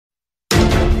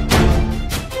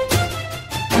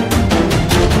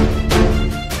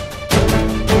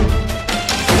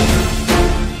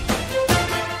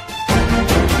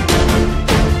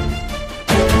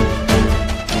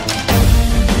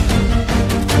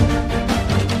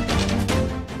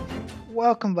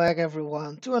welcome back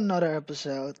everyone to another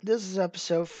episode. This is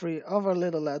episode 3 of our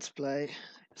little Let's Play.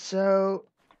 So,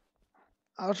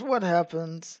 after what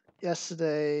happened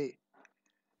yesterday,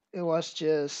 it was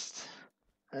just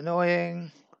annoying.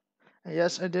 And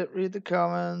yes, I did read the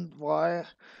comment why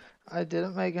I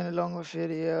didn't make any longer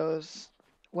videos.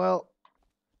 Well,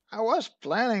 I was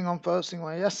planning on posting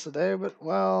one yesterday, but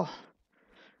well,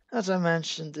 as I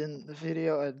mentioned in the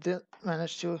video, I did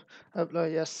manage to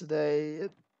upload yesterday.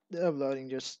 The uploading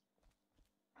just,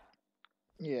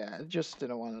 yeah, I just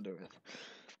didn't want to do it.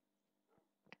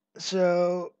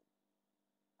 So,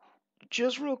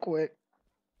 just real quick,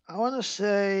 I want to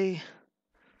say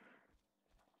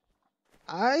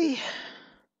I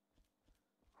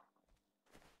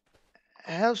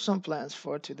have some plans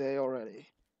for today already.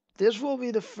 This will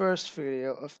be the first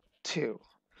video of two.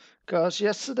 Because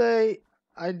yesterday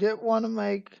I did want to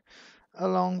make a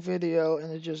long video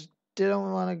and it just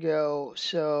didn't want to go.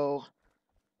 So,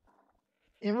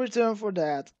 in return for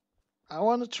that, I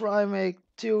want to try make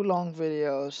two long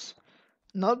videos.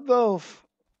 Not both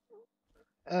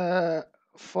uh,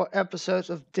 for episodes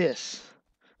of this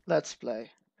Let's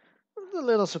Play. A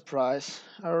little surprise.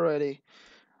 I already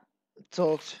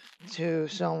talked to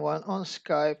someone on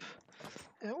Skype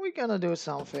and we're gonna do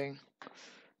something.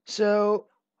 So,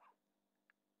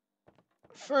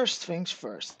 first things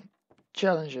first,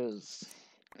 challenges.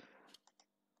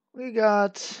 We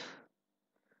got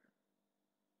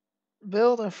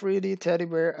build a 3D teddy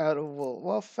bear out of wool.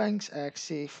 Well, thanks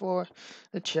Axie for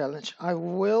the challenge. I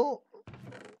will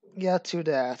get to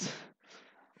that.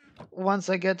 Once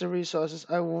I get the resources,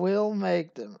 I will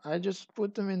make them. I just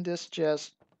put them in this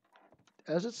chest.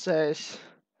 As it says,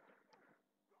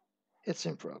 it's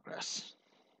in progress.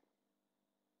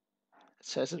 It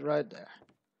says it right there.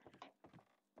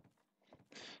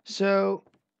 So,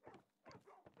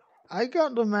 I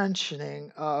got the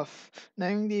mentioning of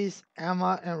naming these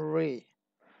Emma and Ree,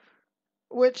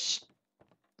 which,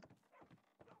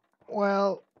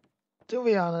 well, to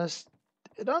be honest,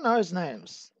 I don't know his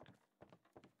names,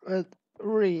 but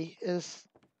Ree is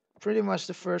pretty much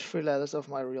the first three letters of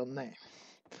my real name.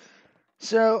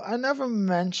 So I never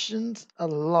mentioned a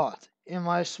lot in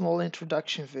my small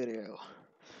introduction video,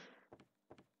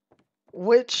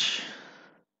 which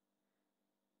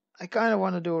I kind of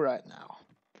want to do right now.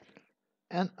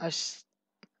 And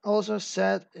also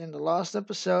said in the last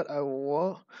episode I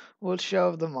will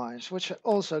show the mines, which I'm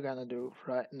also gonna do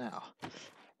right now.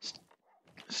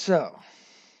 So,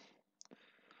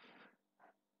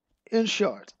 in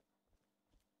short,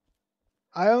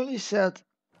 I only said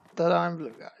that I'm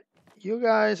Blue Guy. You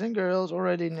guys and girls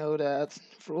already know that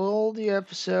for all the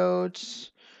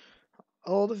episodes,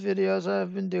 all the videos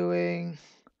I've been doing.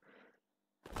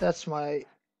 That's my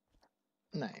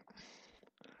name.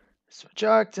 It's my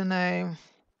character name.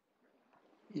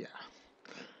 Yeah.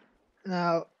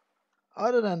 Now,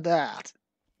 other than that,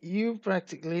 you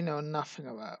practically know nothing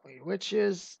about me, which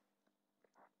is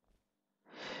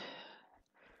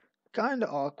kind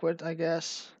of awkward, I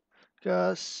guess,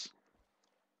 because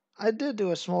I did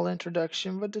do a small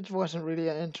introduction, but it wasn't really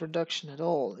an introduction at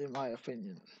all, in my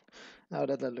opinion, now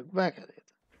that I look back at it.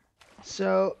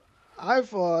 So, I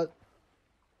thought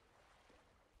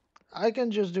I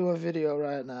can just do a video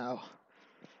right now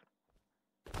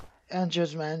and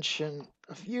just mention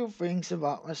a few things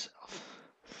about myself.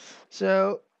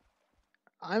 So,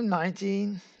 I'm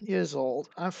 19 years old.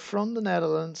 I'm from the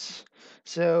Netherlands,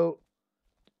 so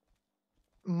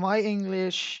my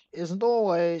English isn't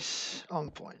always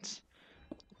on point.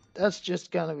 That's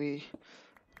just gonna be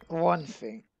one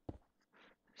thing.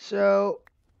 So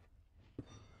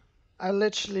I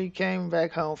literally came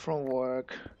back home from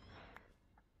work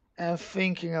and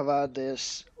thinking about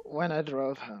this when I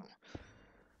drove home.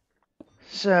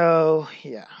 So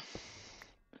yeah,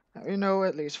 now you know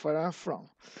at least where I'm from.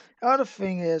 The other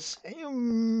thing is,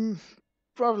 you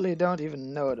probably don't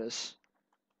even notice,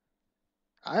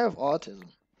 I have autism.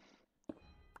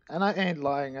 And I ain't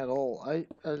lying at all. I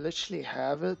literally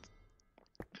have it.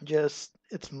 Just,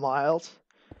 it's mild.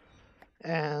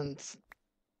 And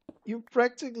you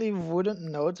practically wouldn't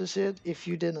notice it if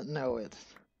you didn't know it.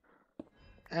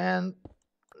 And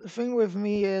the thing with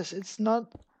me is, it's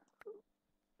not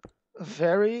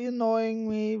very annoying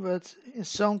me, but in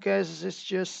some cases it's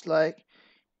just like,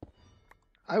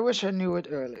 I wish I knew it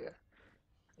earlier.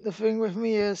 The thing with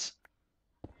me is,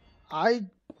 I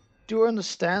do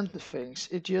understand the things.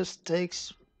 It just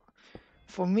takes,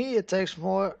 for me, it takes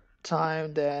more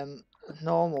time than a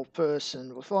normal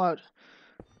person without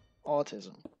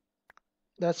autism.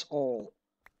 That's all.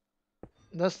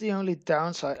 That's the only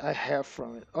downside I have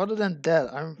from it. Other than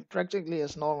that, I'm practically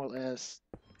as normal as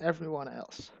everyone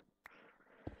else.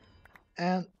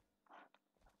 And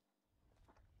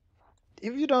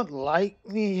if you don't like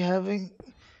me having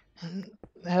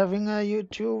a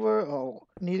YouTuber or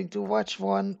needing to watch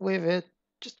one with it,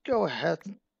 just go ahead.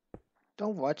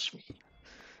 Don't watch me.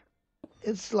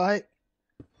 It's like,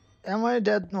 am I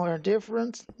that more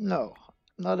different? No,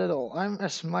 not at all. I'm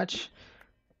as much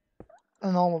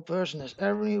a normal person as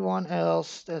everyone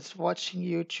else that's watching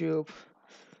YouTube.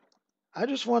 I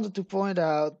just wanted to point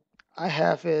out I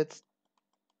have it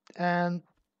and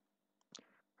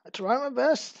I try my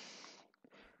best.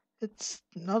 It's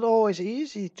not always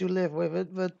easy to live with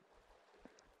it, but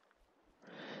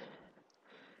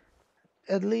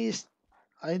at least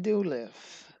I do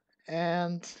live.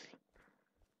 And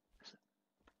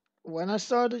when I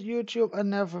started YouTube, I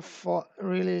never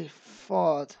really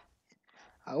thought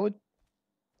I would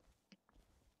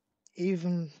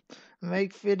even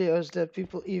make videos that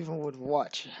people even would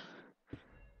watch.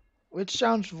 Which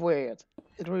sounds weird.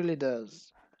 It really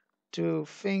does. To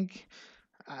think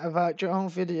about your own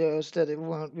videos that it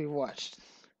won't be watched.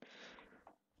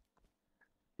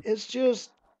 It's just,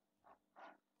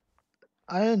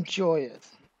 I enjoy it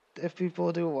if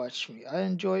people do watch me. I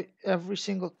enjoy every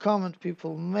single comment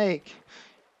people make,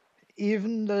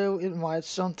 even though it might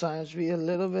sometimes be a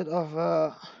little bit of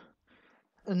a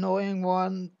annoying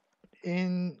one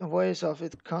in ways of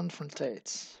it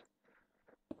confrontates.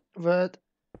 But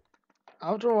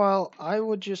after a while, I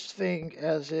would just think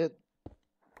as it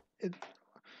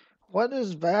what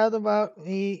is bad about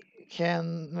me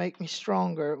can make me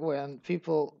stronger when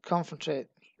people confrontate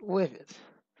me with it.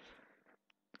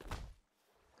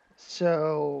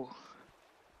 So,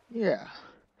 yeah.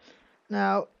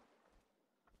 Now,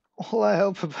 all I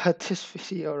hope about this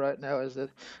video right now is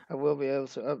that I will be able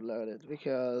to upload it,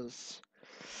 because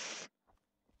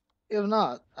if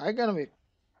not, I gonna be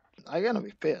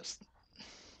pissed.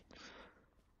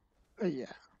 But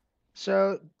yeah.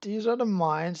 So these are the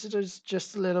mines. There's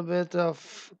just a little bit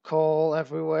of coal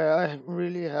everywhere. I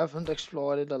really haven't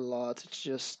explored it a lot. It's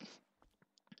just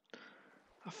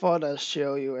I thought I'd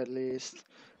show you at least.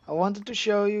 I wanted to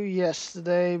show you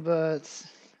yesterday, but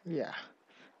yeah,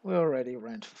 we already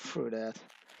went through that.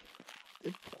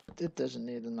 It it doesn't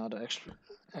need another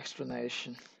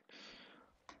explanation.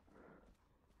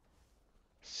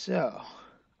 So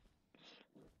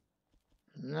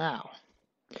now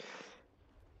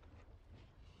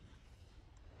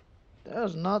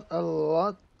there's not a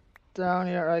lot down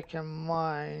here I can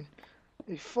mine.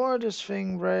 Before this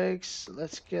thing breaks,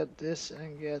 let's get this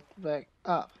and get back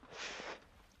up.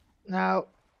 Now,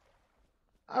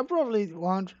 I probably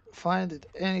won't find it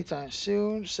anytime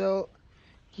soon, so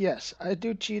yes, I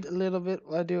do cheat a little bit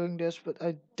by doing this, but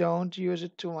I don't use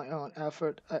it to my own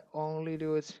effort. I only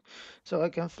do it so I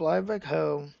can fly back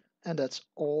home, and that's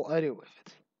all I do with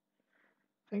it.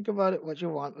 Think about it what you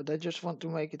want, but I just want to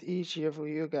make it easier for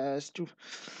you guys to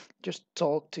just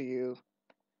talk to you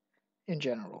in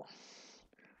general.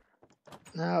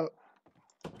 Now,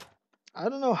 I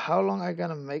don't know how long I'm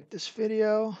gonna make this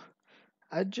video.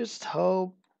 I just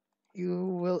hope you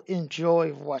will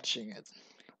enjoy watching it.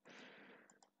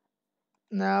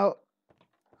 Now,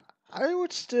 I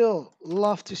would still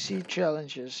love to see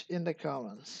challenges in the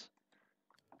comments.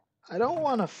 I don't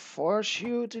want to force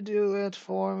you to do it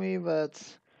for me, but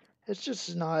it's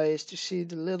just nice to see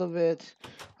the little bit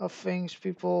of things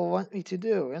people want me to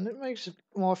do, and it makes it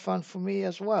more fun for me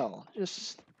as well,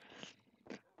 just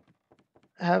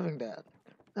having that.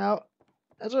 Now,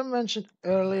 as I mentioned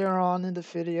earlier on in the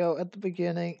video at the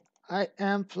beginning, I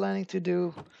am planning to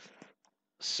do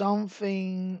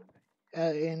something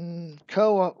in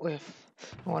co-op with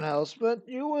someone else, but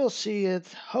you will see it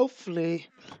hopefully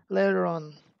later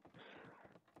on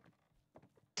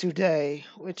today,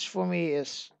 which for me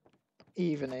is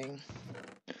evening.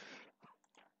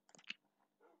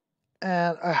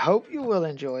 And I hope you will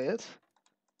enjoy it.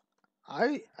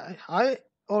 I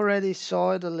already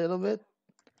saw it a little bit,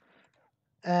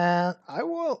 and I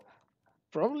will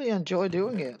probably enjoy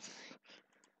doing it.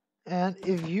 And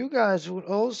if you guys would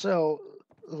also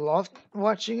love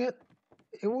watching it,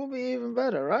 it will be even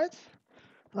better, right?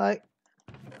 Like,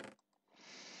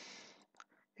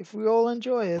 if we all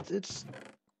enjoy it, it's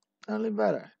only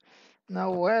better.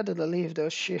 Now, where did I leave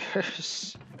those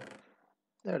shears?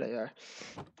 There they are.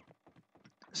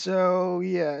 So,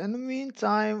 yeah, in the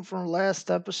meantime, from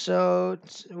last episode,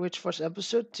 which was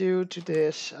episode 2, to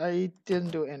this, I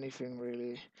didn't do anything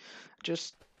really.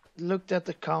 Just looked at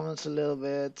the comments a little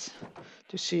bit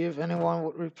to see if anyone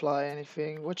would reply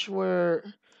anything, which were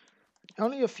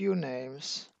only a few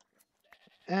names.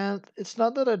 And it's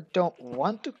not that I don't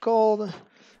want to call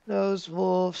those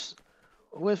wolves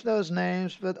with those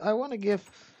names, but I want to give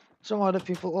some other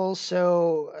people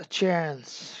also a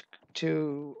chance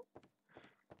to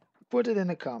put it in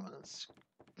the comments,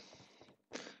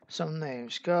 some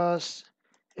names, because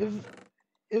if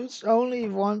it's only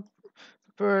one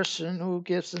person who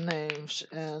gives the names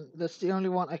and that's the only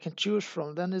one I can choose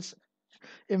from, then it's,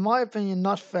 in my opinion,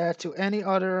 not fair to any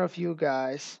other of you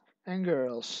guys and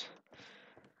girls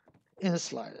in the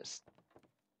slightest.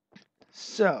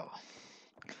 So,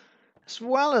 as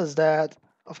well as that,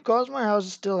 of course, my house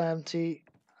is still empty.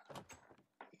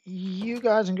 You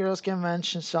guys and girls can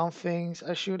mention some things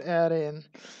I should add in.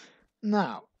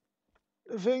 Now,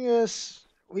 the thing is,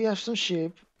 we have some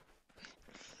sheep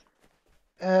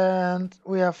and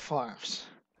we have farms.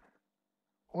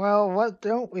 Well, what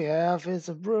don't we have is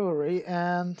a brewery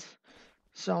and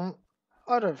some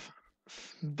other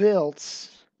builds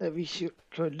that we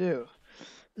could do.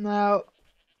 Now,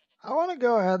 I want to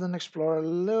go ahead and explore a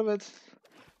little bit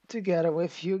together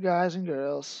with you guys and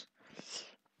girls.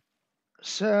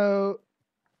 So,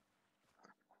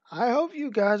 I hope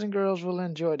you guys and girls will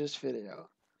enjoy this video.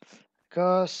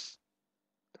 Because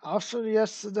after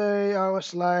yesterday, I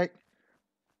was like,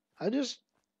 I just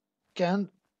can't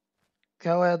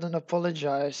go ahead and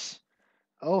apologize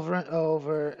over and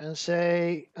over and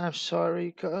say I'm sorry,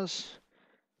 because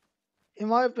in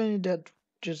my opinion, that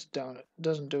just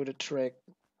doesn't do the trick.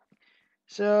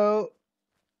 So,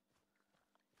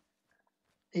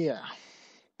 yeah.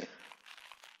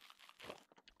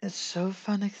 It's so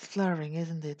fun exploring,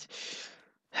 isn't it?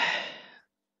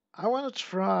 I want to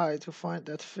try to find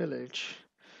that village.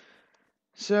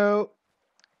 So,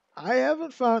 I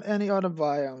haven't found any other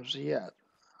biomes yet.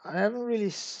 I haven't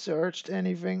really searched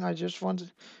anything. I just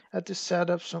had to set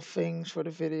up some things for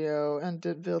the video and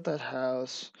did build that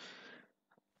house.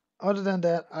 Other than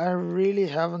that, I really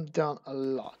haven't done a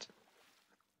lot.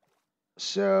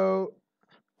 So,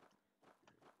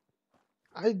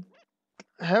 I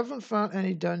haven't found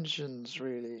any dungeons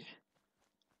really.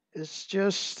 It's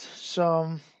just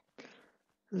some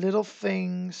little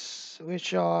things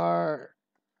which are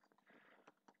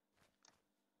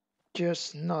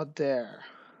just not there.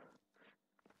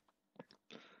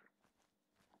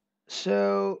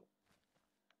 So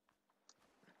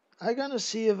I'm gonna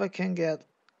see if I can get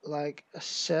like a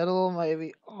saddle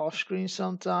maybe off screen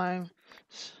sometime.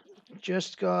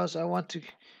 Just cause I want to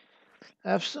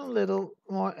have some little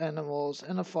more animals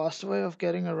and a faster way of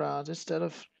getting around instead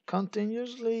of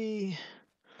continuously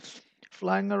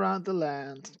flying around the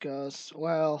land. Cause,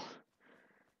 well,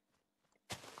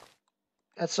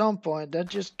 at some point that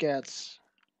just gets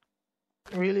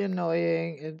really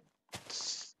annoying.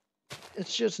 It's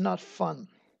it's just not fun.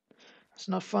 It's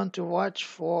not fun to watch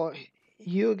for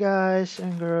you guys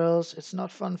and girls. It's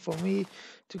not fun for me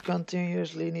to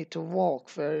continuously need to walk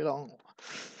very long.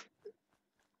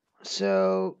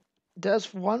 So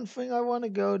that's one thing I want to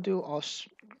go do off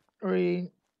screen,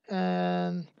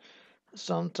 and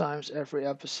sometimes every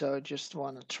episode just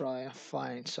want to try and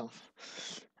find some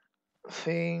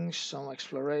things, some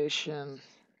exploration,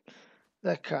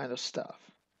 that kind of stuff.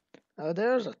 Now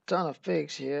there's a ton of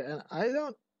pigs here, and I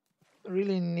don't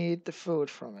really need the food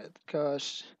from it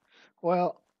because,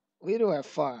 well, we do have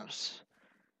farms,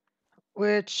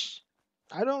 which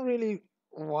I don't really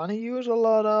want to use a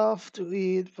lot of to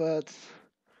eat, but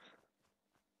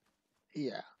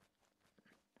yeah,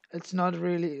 it's not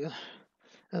really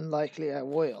unlikely I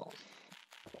will.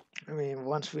 I mean,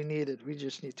 once we need it, we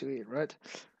just need to eat, right?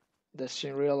 That's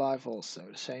in real life also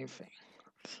the same thing.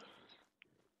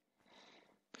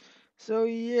 So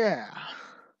yeah,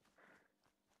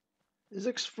 this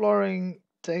exploring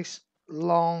takes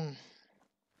long,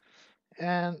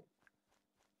 and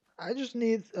I just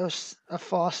need a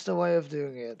faster way of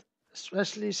doing it,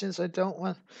 especially since I don't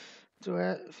want to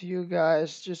have you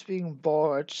guys just being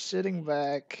bored, sitting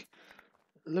back,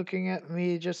 looking at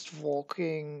me just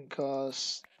walking,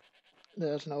 cause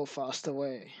there's no faster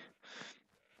way.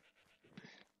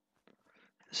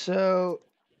 So,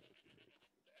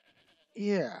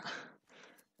 yeah.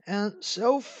 And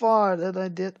so far that I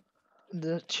did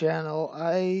the channel,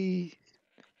 I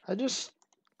just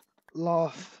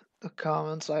love the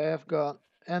comments I have got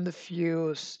and the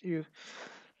views you,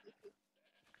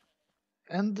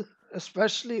 and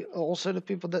especially also the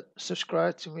people that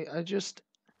subscribe to me. I'm just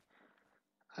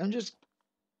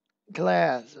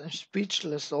glad. I'm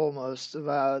speechless almost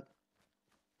about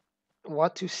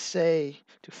what to say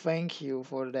to thank you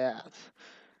for that.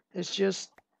 It's just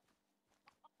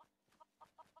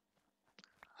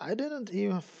I didn't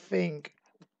even think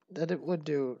that it would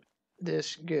do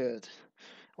this good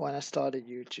when I started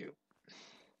YouTube.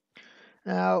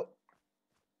 Now,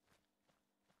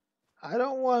 I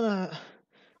don't want to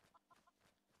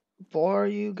bore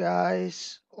you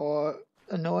guys or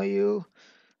annoy you,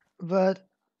 but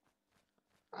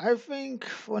I think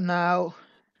for now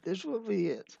this will be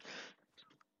it.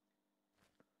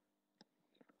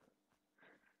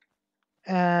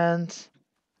 And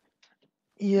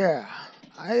yeah,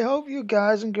 I hope you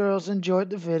guys and girls enjoyed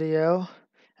the video.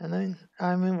 And then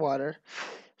I'm in water.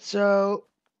 So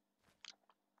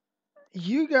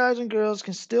you guys and girls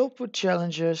can still put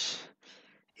challenges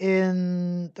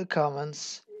in the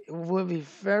comments. It would be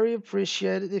very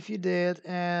appreciated if you did.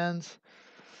 And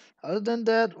other than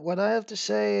that, what I have to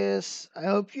say is I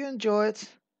hope you enjoyed.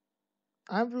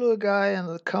 I'm Blue Guy, and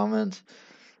a comment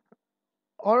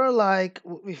or a like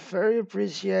would be very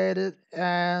appreciated.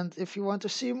 And if you want to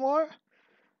see more,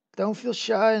 don't feel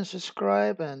shy and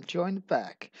subscribe and join the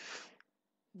pack.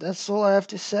 That's all I have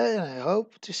to say, and I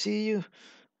hope to see you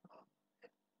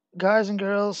guys and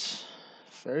girls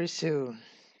very soon.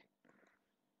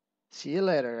 See you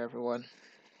later, everyone.